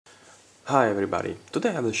Hi everybody,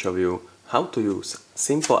 today I will show you how to use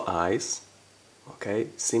simple ice,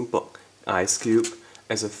 simple ice cube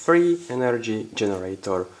as a free energy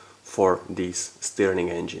generator for this Stirling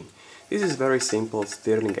engine. This is very simple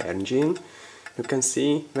Stirling engine. You can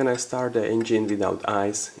see when I start the engine without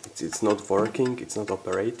ice, it's not working, it's not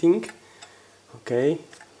operating. Okay,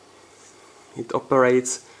 it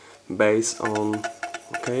operates based on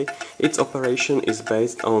its operation is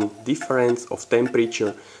based on difference of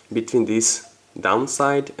temperature between this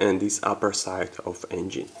downside and this upper side of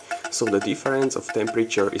engine. So the difference of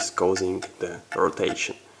temperature is causing the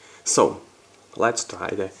rotation. So let's try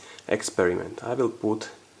the experiment. I will put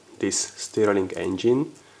this Stirling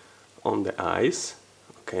engine on the ice.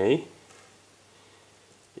 Okay,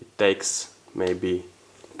 it takes maybe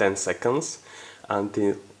 10 seconds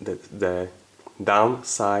until the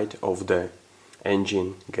downside of the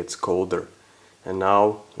engine gets colder. And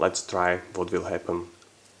now let's try what will happen.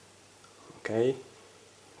 Okay,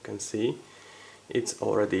 you can see it's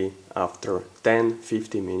already after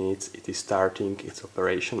 10-15 minutes it is starting its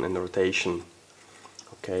operation and rotation.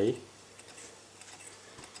 Okay, you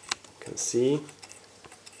can see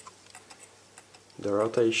the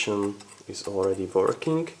rotation is already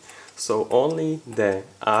working, so only the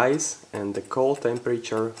ice and the cold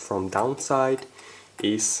temperature from downside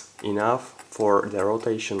is enough for the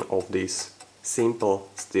rotation of this simple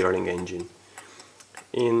Stirling engine.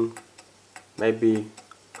 In maybe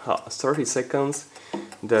 30 seconds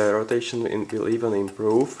the rotation will even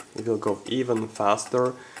improve, it will go even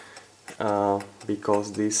faster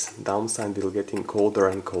because this downside will getting colder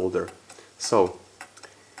and colder. So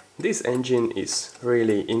this engine is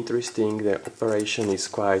really interesting, the operation is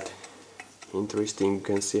quite interesting, you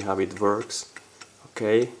can see how it works.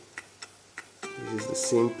 Okay, this is the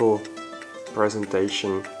simple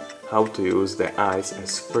presentation how to use the ice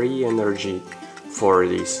as free energy for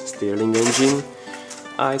this Stirling engine.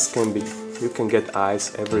 Ice can be, you can get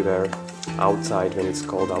ice everywhere outside when it's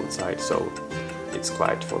cold outside, so it's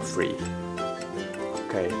quite for free.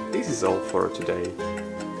 Okay, this is all for today.